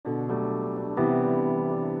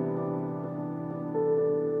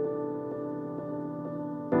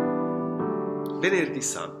Venerdì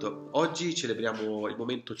Santo. Oggi celebriamo il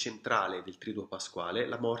momento centrale del Triduo Pasquale,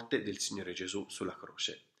 la morte del Signore Gesù sulla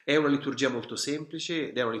croce. È una liturgia molto semplice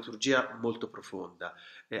ed è una liturgia molto profonda,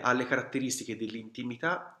 ha le caratteristiche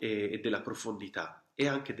dell'intimità e della profondità e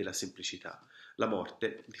anche della semplicità. La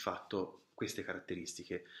morte, di fatto, queste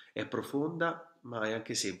caratteristiche, è profonda ma è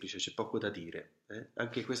anche semplice, c'è poco da dire.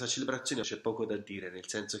 Anche in questa celebrazione c'è poco da dire, nel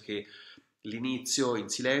senso che l'inizio in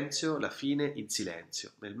silenzio, la fine in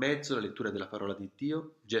silenzio, nel mezzo la lettura della parola di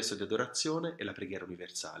Dio, il gesto di adorazione e la preghiera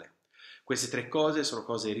universale. Queste tre cose sono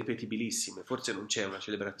cose ripetibilissime, forse non c'è una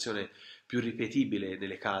celebrazione più ripetibile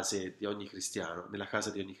nelle case di ogni cristiano, nella casa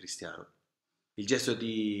di ogni cristiano. Il gesto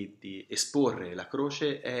di esporre la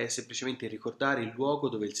croce è semplicemente ricordare il luogo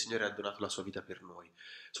dove il Signore ha donato la sua vita per noi.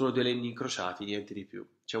 Sono due legni incrociati, niente di più.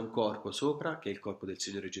 C'è un corpo sopra, che è il corpo del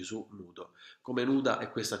Signore Gesù, nudo. Come nuda è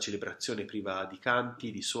questa celebrazione priva di canti,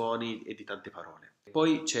 di suoni e di tante parole.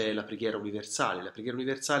 Poi c'è la preghiera universale. La preghiera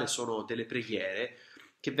universale sono delle preghiere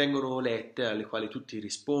che vengono lette, alle quali tutti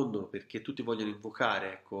rispondono, perché tutti vogliono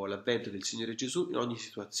invocare, ecco, l'avvento del Signore Gesù in ogni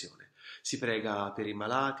situazione. Si prega per i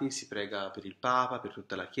malati, si prega per il Papa, per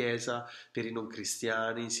tutta la Chiesa, per i non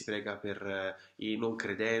cristiani, si prega per i non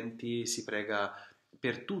credenti, si prega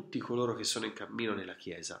per tutti coloro che sono in cammino nella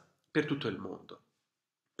Chiesa, per tutto il mondo.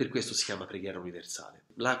 Per questo si chiama preghiera universale.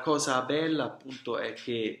 La cosa bella appunto è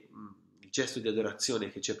che il gesto di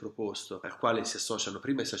adorazione che ci è proposto, al quale si associano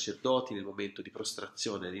prima i sacerdoti nel momento di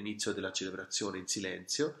prostrazione all'inizio della celebrazione in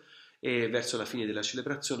silenzio e verso la fine della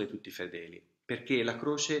celebrazione tutti i fedeli. Perché la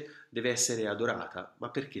croce deve essere adorata, ma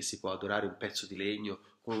perché si può adorare un pezzo di legno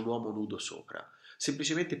con un uomo nudo sopra?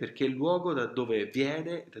 Semplicemente perché è il luogo da dove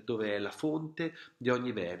viene, da dove è la fonte di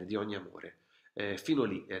ogni bene, di ogni amore. Fino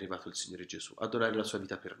lì è arrivato il Signore Gesù, a donare la sua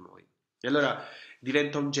vita per noi. E allora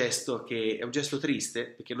diventa un gesto che è un gesto triste,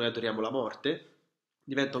 perché noi adoriamo la morte,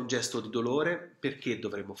 diventa un gesto di dolore, perché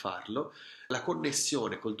dovremmo farlo? La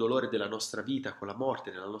connessione col dolore della nostra vita, con la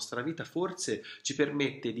morte nella nostra vita, forse ci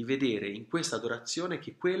permette di vedere in questa adorazione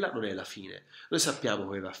che quella non è la fine. Noi sappiamo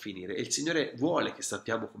come va a finire e il Signore vuole che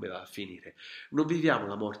sappiamo come va a finire. Non viviamo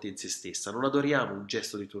la morte in se stessa, non adoriamo un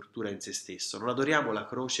gesto di tortura in se stesso, non adoriamo la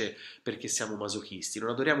croce perché siamo masochisti, non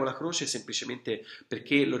adoriamo la croce semplicemente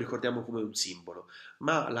perché lo ricordiamo come un simbolo,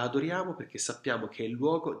 ma la adoriamo perché sappiamo che è il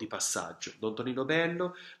luogo di passaggio. Don Tonino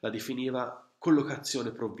Bello la definiva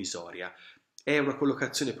collocazione provvisoria. È una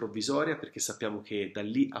collocazione provvisoria perché sappiamo che da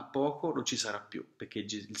lì a poco non ci sarà più, perché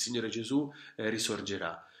il Signore Gesù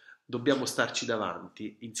risorgerà. Dobbiamo starci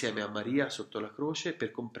davanti insieme a Maria sotto la croce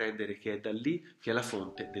per comprendere che è da lì che è la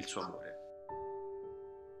fonte del suo amore.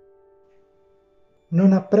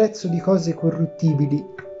 Non a prezzo di cose corruttibili,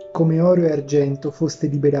 come oro e argento, foste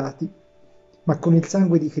liberati, ma con il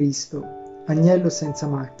sangue di Cristo, agnello senza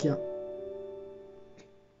macchia.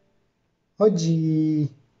 Oggi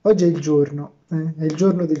è è il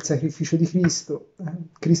giorno del sacrificio di Cristo,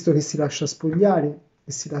 Cristo che si lascia spogliare,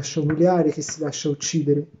 che si lascia umiliare, che si lascia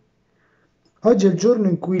uccidere. Oggi è il giorno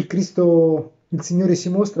in cui il Signore si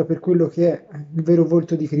mostra per quello che è, il vero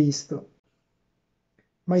volto di Cristo,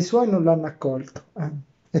 ma i suoi non l'hanno accolto.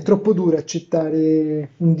 È troppo duro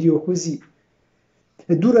accettare un Dio così.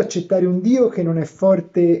 È duro accettare un Dio che non è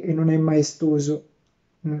forte e non è maestoso.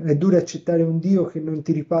 È duro accettare un Dio che non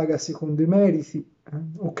ti ripaga secondo i meriti,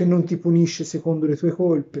 o che non ti punisce secondo le tue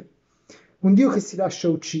colpe. Un Dio che si lascia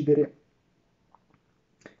uccidere.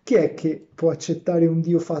 Chi è che può accettare un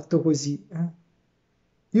Dio fatto così?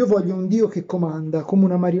 Io voglio un Dio che comanda come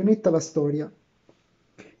una marionetta la storia.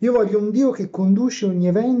 Io voglio un Dio che conduce ogni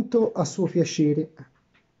evento a suo piacere.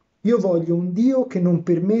 Io voglio un Dio che non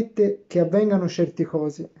permette che avvengano certe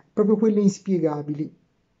cose, proprio quelle inspiegabili.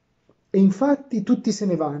 E infatti tutti se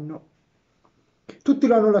ne vanno. Tutti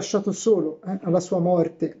lo hanno lasciato solo, alla sua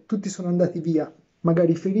morte. Tutti sono andati via,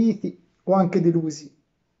 magari feriti o anche delusi.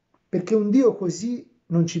 Perché un Dio così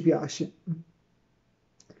non ci piace.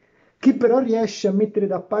 Chi però riesce a mettere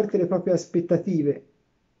da parte le proprie aspettative,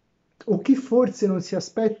 o chi forse non si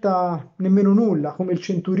aspetta nemmeno nulla, come il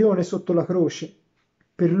centurione sotto la croce,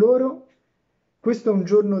 per loro questo è un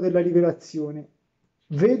giorno della rivelazione.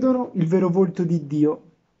 Vedono il vero volto di Dio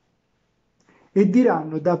e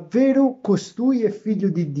diranno davvero costui è figlio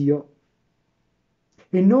di Dio.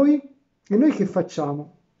 E noi? E noi che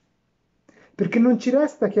facciamo? Perché non ci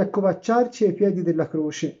resta che accovacciarci ai piedi della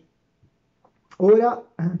croce.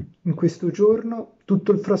 Ora, in questo giorno,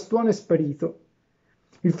 tutto il frastuono è sparito.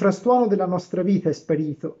 Il frastuono della nostra vita è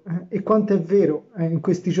sparito. E quanto è vero in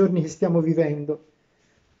questi giorni che stiamo vivendo.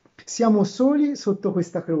 Siamo soli sotto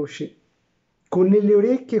questa croce, con nelle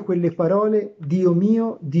orecchie quelle parole Dio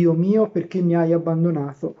mio, perché mi hai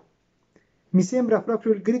abbandonato? Mi sembra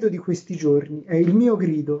proprio il grido di questi giorni, è il mio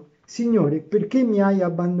grido. Signore, perché mi hai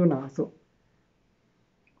abbandonato?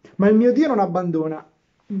 Ma il mio Dio non abbandona.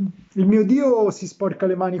 Il mio Dio si sporca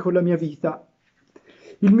le mani con la mia vita.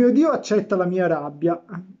 Il mio Dio accetta la mia rabbia.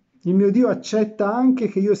 Il mio Dio accetta anche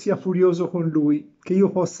che io sia furioso con lui, che io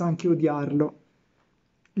possa anche odiarlo.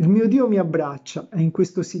 Il mio Dio mi abbraccia, è in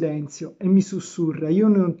questo silenzio, e mi sussurra, io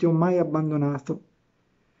non ti ho mai abbandonato.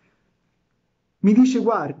 Mi dice,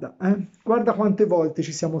 guarda, guarda quante volte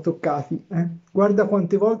ci siamo toccati, guarda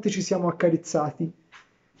quante volte ci siamo accarezzati,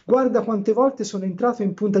 guarda quante volte sono entrato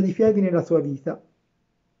in punta di piedi nella tua vita.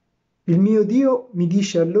 Il mio Dio mi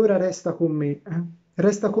dice allora resta con me,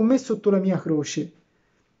 resta con me sotto la mia croce,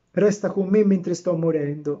 resta con me mentre sto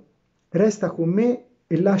morendo, resta con me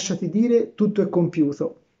e lasciati dire tutto è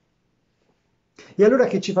compiuto. E allora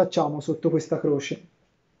che ci facciamo sotto questa croce?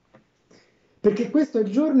 Perché questo è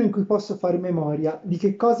il giorno in cui posso fare memoria di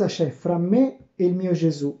che cosa c'è fra me e il mio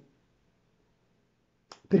Gesù.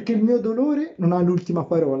 Perché il mio dolore non ha l'ultima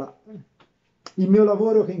parola. Il mio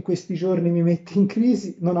lavoro che in questi giorni mi mette in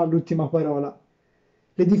crisi non ha l'ultima parola.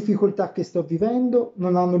 Le difficoltà che sto vivendo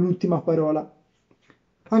non hanno l'ultima parola.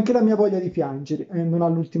 Anche la mia voglia di piangere non ha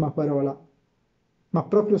l'ultima parola. Ma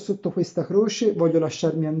proprio sotto questa croce voglio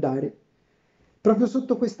lasciarmi andare. Proprio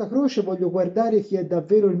sotto questa croce voglio guardare chi è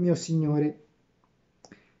davvero il mio Signore.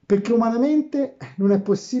 Perché umanamente non è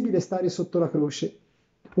possibile stare sotto la croce.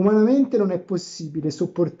 Umanamente non è possibile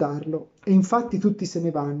sopportarlo e infatti tutti se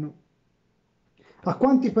ne vanno. A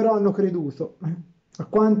quanti però hanno creduto? A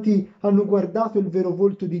quanti hanno guardato il vero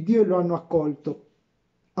volto di Dio e lo hanno accolto?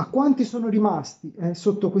 A quanti sono rimasti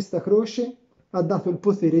sotto questa croce ha dato il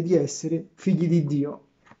potere di essere figli di Dio?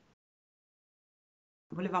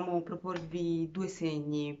 Volevamo proporvi due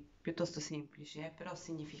segni piuttosto semplici, però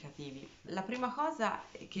significativi. La prima cosa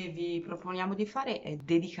che vi proponiamo di fare è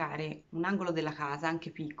dedicare un angolo della casa,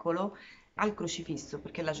 anche piccolo, al crocifisso,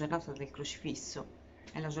 perché è la giornata del crocifisso,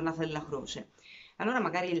 è la giornata della croce. Allora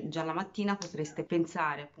magari già la mattina potreste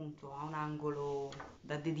pensare appunto a un angolo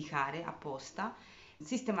da dedicare apposta,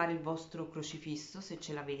 sistemare il vostro crocifisso se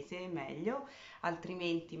ce l'avete, meglio,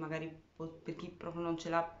 altrimenti magari per chi proprio non ce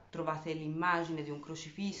l'ha trovate l'immagine di un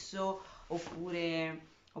crocifisso oppure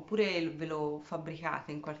ve lo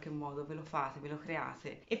fabbricate in qualche modo, ve lo fate, ve lo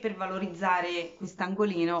create. E per valorizzare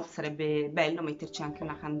quest'angolino sarebbe bello metterci anche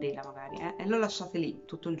una candela magari, e lo lasciate lì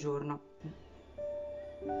tutto il giorno.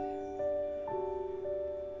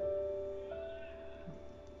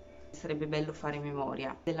 Sarebbe bello fare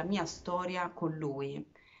memoria della mia storia con lui,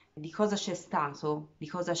 di cosa c'è stato, di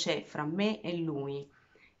cosa c'è fra me e lui,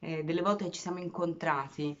 delle volte che ci siamo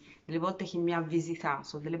incontrati, delle volte che mi ha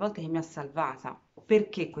visitato, delle volte che mi ha salvata.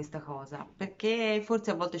 Perché questa cosa? Perché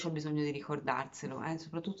forse a volte c'è bisogno di ricordarselo,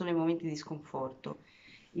 soprattutto nei momenti di sconforto.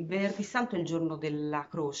 Il venerdì santo è il giorno della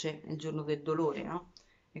croce, è il giorno del dolore, no?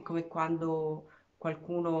 È come quando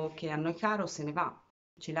qualcuno che a noi caro se ne va,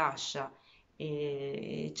 ci lascia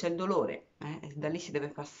e c'è il dolore, e da lì si deve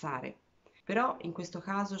passare. Però in questo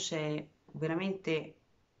caso c'è veramente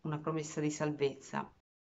una promessa di salvezza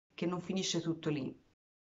che non finisce tutto lì.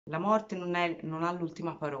 La morte non ha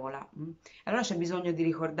l'ultima parola. Allora c'è bisogno di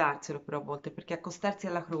ricordarselo però a volte, perché accostarsi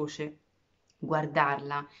alla croce,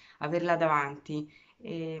 guardarla, averla davanti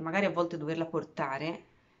e magari a volte doverla portare,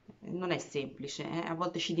 non è semplice. A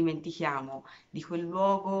volte ci dimentichiamo di quel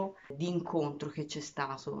luogo di incontro che c'è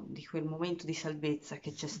stato, di quel momento di salvezza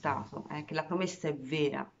che c'è stato, che la promessa è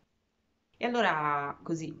vera. E allora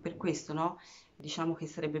così, per questo, no? Diciamo che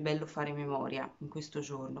sarebbe bello fare memoria in questo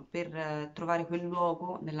giorno, per trovare quel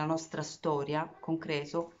luogo nella nostra storia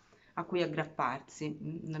concreto a cui aggrapparsi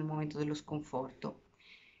nel momento dello sconforto.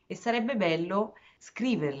 E sarebbe bello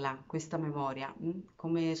scriverla, questa memoria,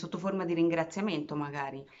 come sotto forma di ringraziamento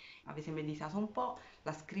magari. Avete meditato un po',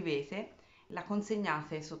 la scrivete, la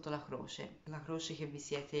consegnate sotto la croce che vi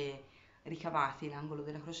siete ricavati, l'angolo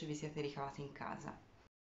della croce vi siete ricavati in casa.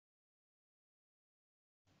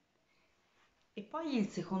 E poi il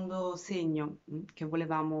secondo segno che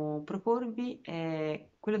volevamo proporvi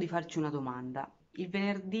è quello di farci una domanda. Il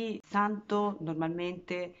venerdì santo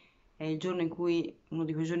normalmente è il giorno in cui, uno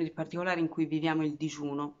di quei giorni particolari in cui viviamo il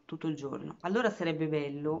digiuno tutto il giorno. Allora sarebbe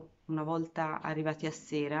bello, una volta arrivati a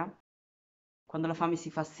sera, quando la fame si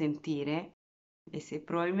fa sentire e se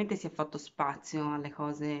probabilmente si è fatto spazio alle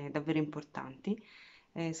cose davvero importanti,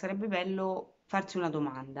 sarebbe bello farsi una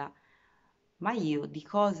domanda. Ma io di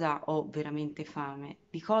cosa ho veramente fame?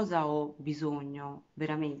 Di cosa ho bisogno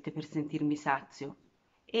veramente per sentirmi sazio?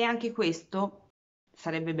 E anche questo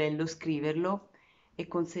sarebbe bello scriverlo e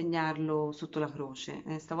consegnarlo sotto la croce,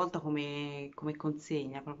 stavolta come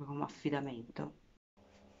consegna, proprio come affidamento.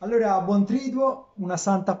 Allora, buon triduo, una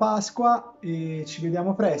santa Pasqua e ci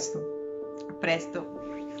vediamo presto. A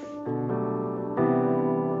presto.